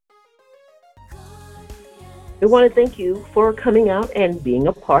We want to thank you for coming out and being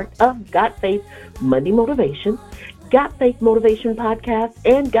a part of Got Faith Monday Motivation, Got Faith Motivation Podcast,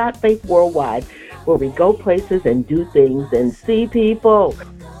 and Got Faith Worldwide, where we go places and do things and see people.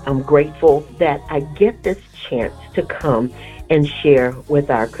 I'm grateful that I get this chance to come and share with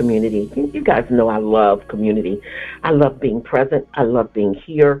our community. You guys know I love community. I love being present. I love being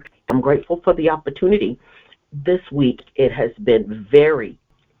here. I'm grateful for the opportunity. This week, it's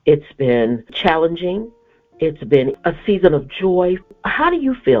been challenging. It's been a season of joy. How do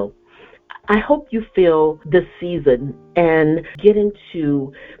you feel? I hope you feel this season and get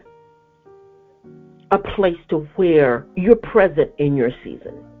into a place to where you're present in your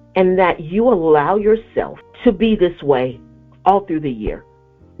season and that you allow yourself to be this way all through the year.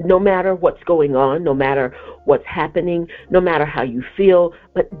 No matter what's going on, no matter what's happening, no matter how you feel,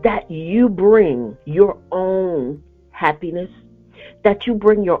 but that you bring your own happiness, that you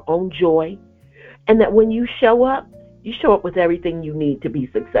bring your own joy, and that when you show up with everything you need to be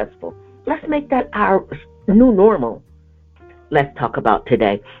successful. Let's make that our new normal. Let's talk about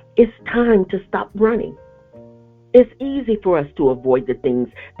today. It's time to stop running. It's easy for us to avoid the things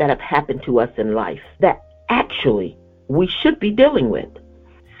that have happened to us in life that actually we should be dealing with.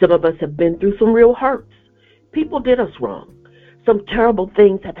 Some of us have been through some real hurts. People did us wrong. Some terrible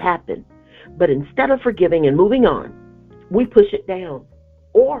things have happened. But instead of forgiving and moving on, we push it down.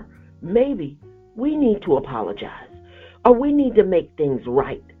 Or maybe we need to apologize. Or we need to make things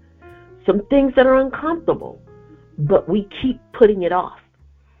right. Some things that are uncomfortable, but we keep putting it off.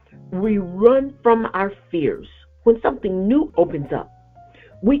 We run from our fears when something new opens up.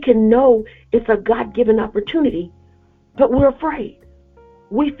 We can know it's a God-given opportunity, but we're afraid.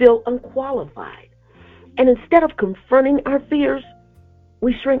 We feel unqualified. And instead of confronting our fears,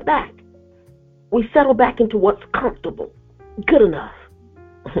 we shrink back. We settle back into what's comfortable, good enough.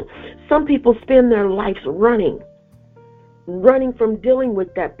 Some people spend their lives running from dealing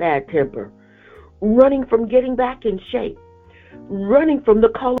with that bad temper, running from getting back in shape, running from the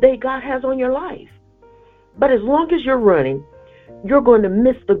call that God has on your life. But as long as you're running, you're going to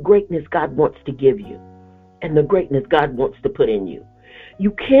miss the greatness God wants to give you and the greatness God wants to put in you.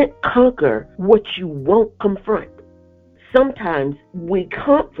 You can't conquer what you won't confront. Sometimes we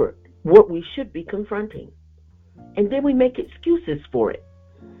comfort what we should be confronting, and then we make excuses for it.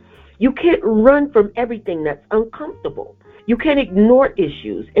 You can't run from everything that's uncomfortable. You can't ignore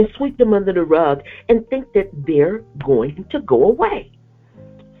issues and sweep them under the rug and think that they're going to go away.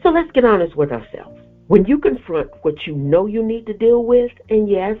 So let's get honest with ourselves. When you confront what you know you need to deal with, and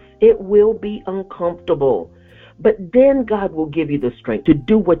yes, it will be uncomfortable, but then God will give you the strength to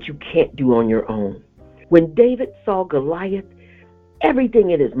do what you can't do on your own. When David saw Goliath,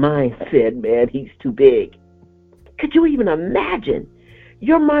 everything in his mind said, man, he's too big. Could you even imagine?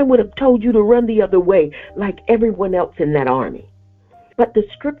 Your mind would have told you to run the other way like everyone else in that army. But the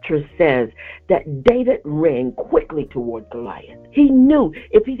scripture says that David ran quickly toward Goliath. He knew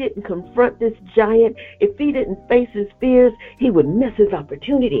if he didn't confront this giant, if he didn't face his fears, he would miss his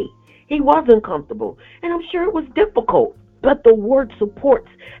opportunity. He was uncomfortable, and I'm sure it was difficult. But the word supports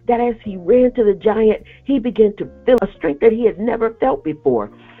that as he ran to the giant, he began to feel a strength that he had never felt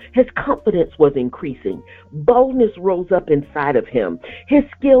before. His confidence was increasing. Boldness rose up inside of him. His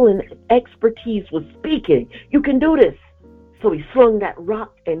skill and expertise was speaking. You can do this. So he slung that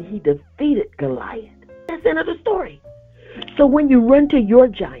rock and he defeated Goliath. That's the end of the story. So when you run to your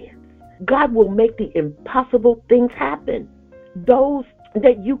giants, God will make the impossible things happen. Those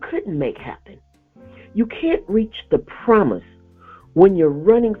that you couldn't make happen. You can't reach the promise when you're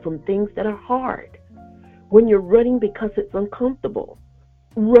running from things that are hard. When you're running because it's uncomfortable.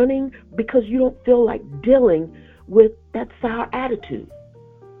 Running because you don't feel like dealing with that sour attitude.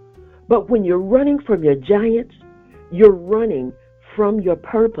 But when you're running from your giants, you're running from your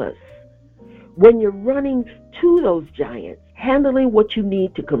purpose. When you're running to those giants, handling what you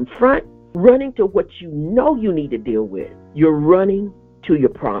need to confront, running to what you know you need to deal with, you're running to your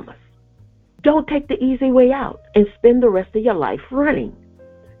promise. Don't take the easy way out and spend the rest of your life running.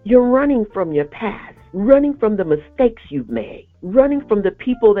 You're running from your past, running from the mistakes you've made, running from the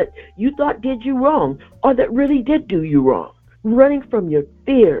people that you thought did you wrong or that really did do you wrong, running from your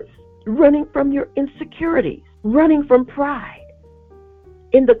fears, running from your insecurities, running from pride.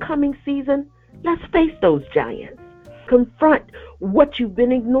 In the coming season, let's face those giants. Confront what you've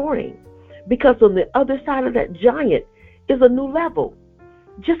been ignoring, because on the other side of that giant is a new level.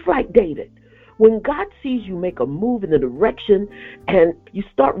 Just like David, when God sees you make a move in the direction and you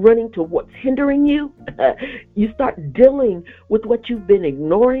start running to what's hindering you, you start dealing with what you've been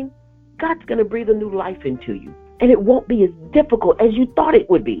ignoring, God's going to breathe a new life into you. And it won't be as difficult as you thought it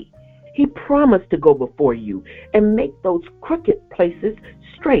would be. He promised to go before you and make those crooked places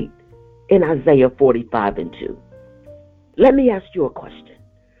straight in Isaiah 45:2. Let me ask you a question.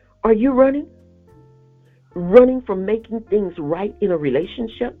 Are you running? Running from making things right in a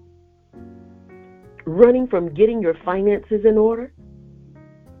relationship? Running from getting your finances in order?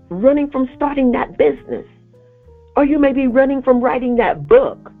 Running from starting that business? Or you may be running from writing that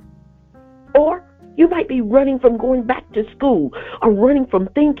book? Or you might be running from going back to school, or running from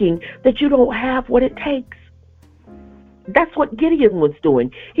thinking that you don't have what it takes. That's what Gideon was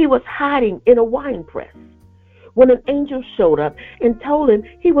doing. He was hiding in a wine press when an angel showed up and told him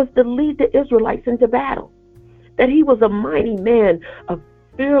he was to lead the Israelites into battle, that he was a mighty man of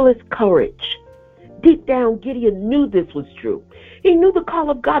fearless courage. Deep down, Gideon knew this was true. He knew the call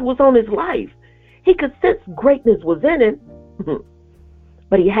of God was on his life. He could sense greatness was in him,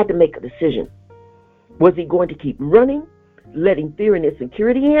 but he had to make a decision. Was he going to keep running, letting fear and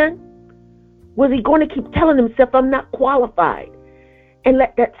insecurity in? Was he going to keep telling himself, I'm not qualified, and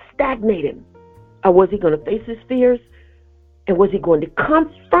let that stagnate him? Or was he going to face his fears? And was he going to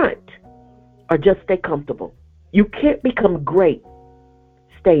confront or just stay comfortable? You can't become great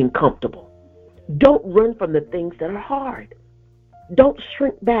staying comfortable. Don't run from the things that are hard. Don't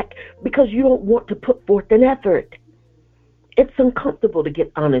shrink back because you don't want to put forth an effort. It's uncomfortable to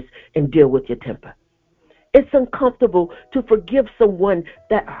get honest and deal with your temper. It's uncomfortable to forgive someone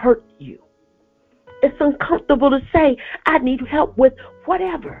that hurt you. It's uncomfortable to say, I need help with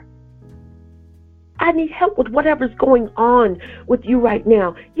whatever. I need help with whatever's going on with you right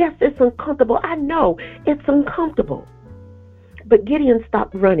now. Yes, it's uncomfortable. I know it's uncomfortable. But Gideon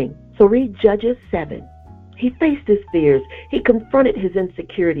stopped running. So read Judges 7. He faced his fears. He confronted his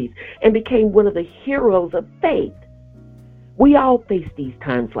insecurities and became one of the heroes of faith. We all face these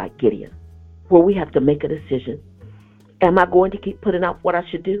times like Gideon, where we have to make a decision. Am I going to keep putting off what I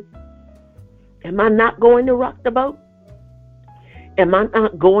should do? Am I not going to rock the boat? Am I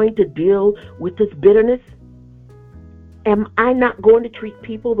not going to deal with this bitterness? Am I not going to treat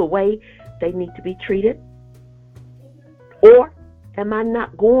people the way they need to be treated? Or am I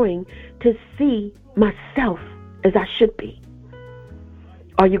not going to see myself as I should be?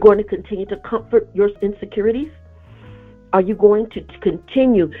 Are you going to continue to comfort your insecurities? Are you going to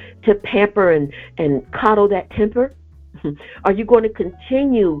continue to pamper and coddle that temper? Are you going to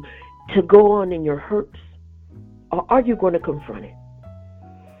continue to go on in your hurts? Or are you going to confront it?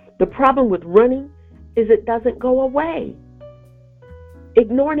 The problem with running is it doesn't go away.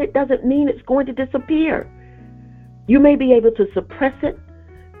 Ignoring it doesn't mean it's going to disappear. You may be able to suppress it,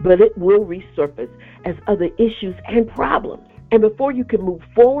 but it will resurface as other issues and problems. And before you can move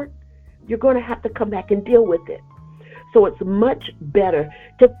forward, you're going to have to come back and deal with it. So it's much better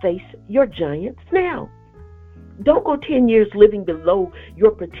to face your giants now. Don't go 10 years living below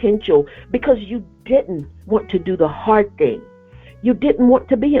your potential because you didn't want to do the hard thing. You didn't want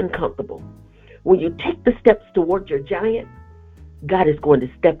to be uncomfortable. When you take the steps towards your giant, God is going to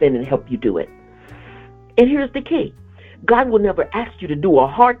step in and help you do it. And here's the key. God will never ask you to do a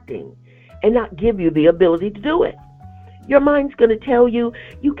hard thing and not give you the ability to do it. Your mind's going to tell you,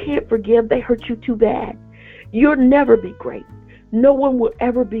 you can't forgive, they hurt you too bad. You'll never be great. No one will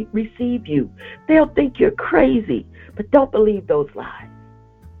ever receive you. They'll think you're crazy, but don't believe those lies.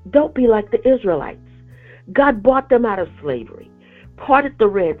 Don't be like the Israelites. God brought them out of slavery, parted the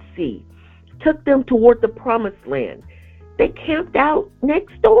Red Sea, took them toward the promised land. They camped out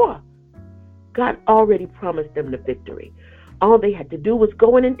next door. God already promised them the victory. All they had to do was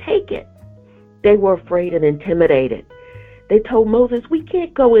go in and take it. They were afraid and intimidated. They told Moses, we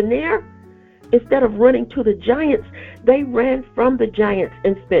can't go in there. Instead of running to the giants, they ran from the giants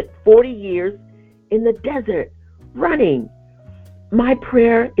and spent 40 years in the desert running. My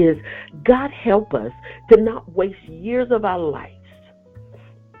prayer is, God help us to not waste years of our lives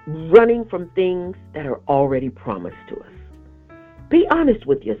running from things that are already promised to us. Be honest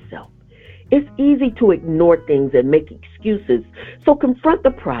with yourself. It's easy to ignore things and make excuses. So confront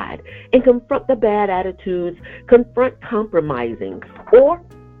the pride and confront the bad attitudes, confront compromising, or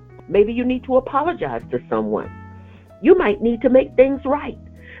maybe you need to apologize to someone. You might need to make things right.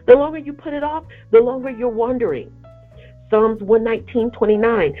 The longer you put it off, the longer you're wondering. Psalms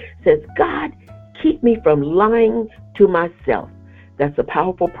 119:29 says, God, keep me from lying to myself. That's a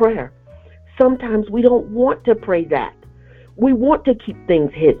powerful prayer. Sometimes we don't want to pray that. We want to keep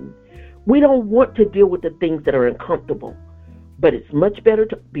things hidden. We don't want to deal with the things that are uncomfortable. But it's much better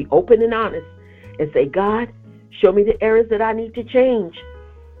to be open and honest and say, God, show me the areas that I need to change.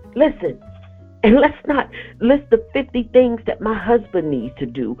 Listen, And let's not list the 50 things that my husband needs to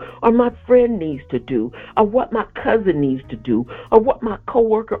do, or my friend needs to do, or what my cousin needs to do, or what my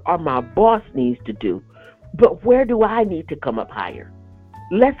coworker or my boss needs to do. But where do I need to come up higher?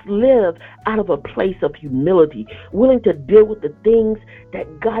 Let's live out of a place of humility, willing to deal with the things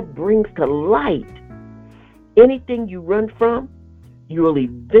that God brings to light. Anything you run from, you're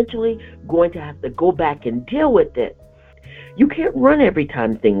eventually going to have to go back and deal with it. You can't run every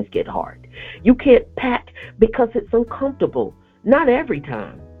time things get hard. You can't pack because it's uncomfortable. Not every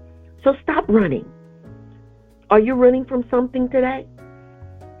time. So stop running. Are you running from something today?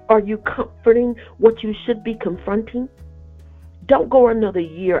 Are you comforting what you should be confronting? Don't go another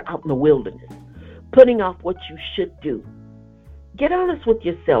year out in the wilderness, putting off what you should do. Get honest with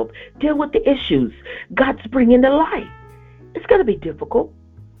yourself. Deal with the issues God's bringing to light. It's going to be difficult,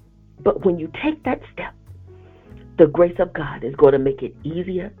 but when you take that step, the grace of God is going to make it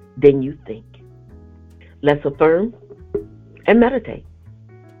easier than you think. Let's affirm and meditate.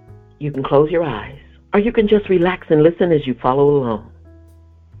 You can close your eyes, or you can just relax and listen as you follow along.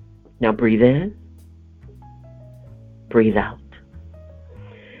 Now breathe in, breathe out.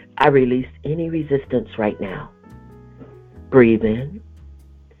 I release any resistance right now. Breathe in,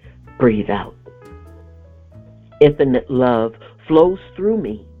 breathe out. Infinite love flows through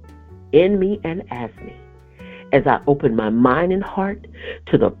me, in me, and as me, as I open my mind and heart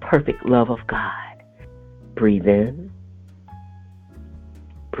to the perfect love of God. Breathe in,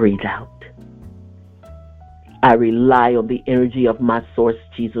 breathe out. I rely on the energy of my source,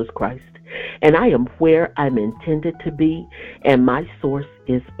 Jesus Christ, and I am where I'm intended to be, and my source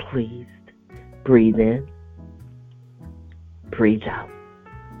is pleased. Breathe in, breathe out.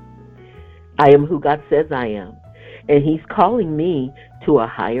 I am who God says I am, and He's calling me to a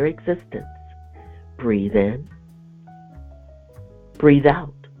higher existence. Breathe in, breathe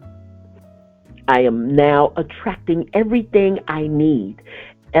out. I am now attracting everything I need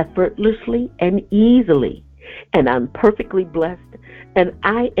effortlessly and easily, and I'm perfectly blessed, and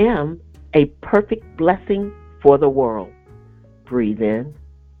I am a perfect blessing for the world. Breathe in,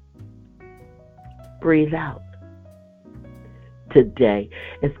 breathe out. Today,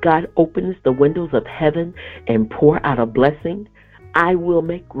 as God opens the windows of heaven and pour out a blessing, I will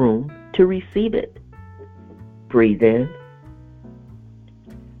make room to receive it. Breathe in,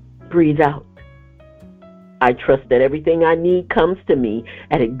 breathe out. I trust that everything I need comes to me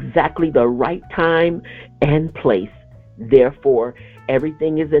at exactly the right time and place. Therefore,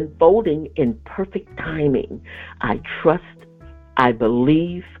 everything is unfolding in perfect timing. I trust, I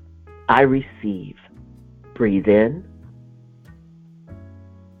believe, I receive. Breathe in,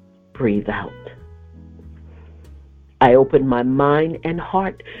 breathe out. I open my mind and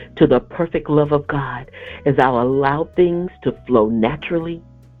heart to the perfect love of God as I'll allow things to flow naturally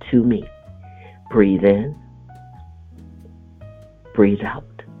to me. Breathe in, breathe out.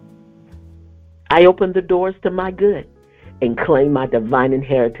 I open the doors to my good and claim my divine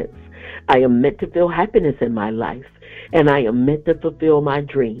inheritance. I am meant to feel happiness in my life, and I am meant to fulfill my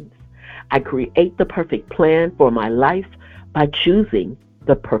dreams. I create the perfect plan for my life by choosing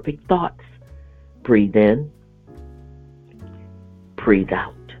the perfect thoughts. Breathe in, breathe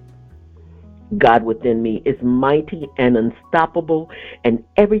out. God within me is mighty and unstoppable, and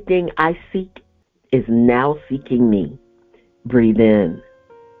everything I seek is now seeking me. Breathe in,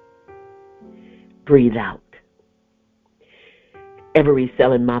 breathe out. Every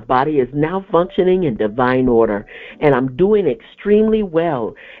cell in my body is now functioning in divine order, and I'm doing extremely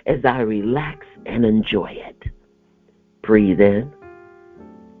well as I relax and enjoy it. Breathe in,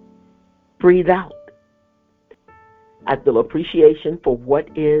 breathe out. I feel appreciation for what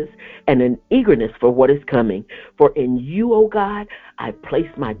is and an eagerness for what is coming. For in you, O God, I place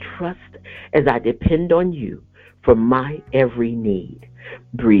my trust as I depend on you for my every need.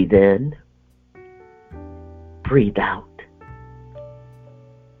 Breathe in, breathe out.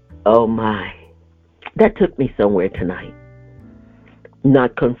 Oh my, that took me somewhere tonight.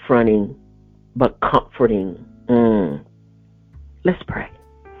 Not confronting, but comforting. Let's pray.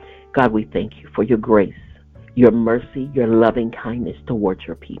 God, we thank you for your grace, your mercy, your loving kindness towards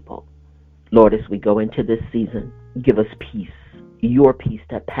your people. Lord, as we go into this season, give us peace, your peace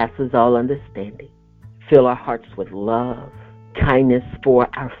that passes all understanding. Fill our hearts with love, kindness for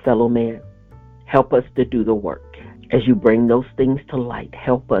our fellow man. Help us to do the work. As you bring those things to light,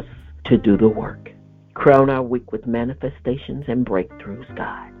 help us to do the work. Crown our week with manifestations and breakthroughs,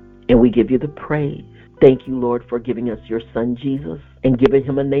 God. And we give you the praise. Thank you, Lord, for giving us your Son, Jesus, and giving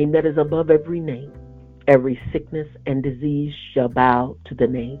him a name that is above every name. Every sickness and disease shall bow to the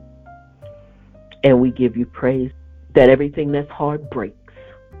name. And we give you praise that everything that's hard breaks.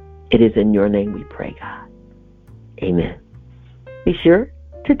 It is in your name we pray, God. Amen. Be sure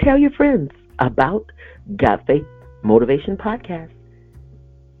to tell your friends about God Faith Motivation Podcast.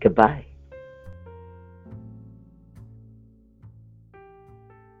 Goodbye.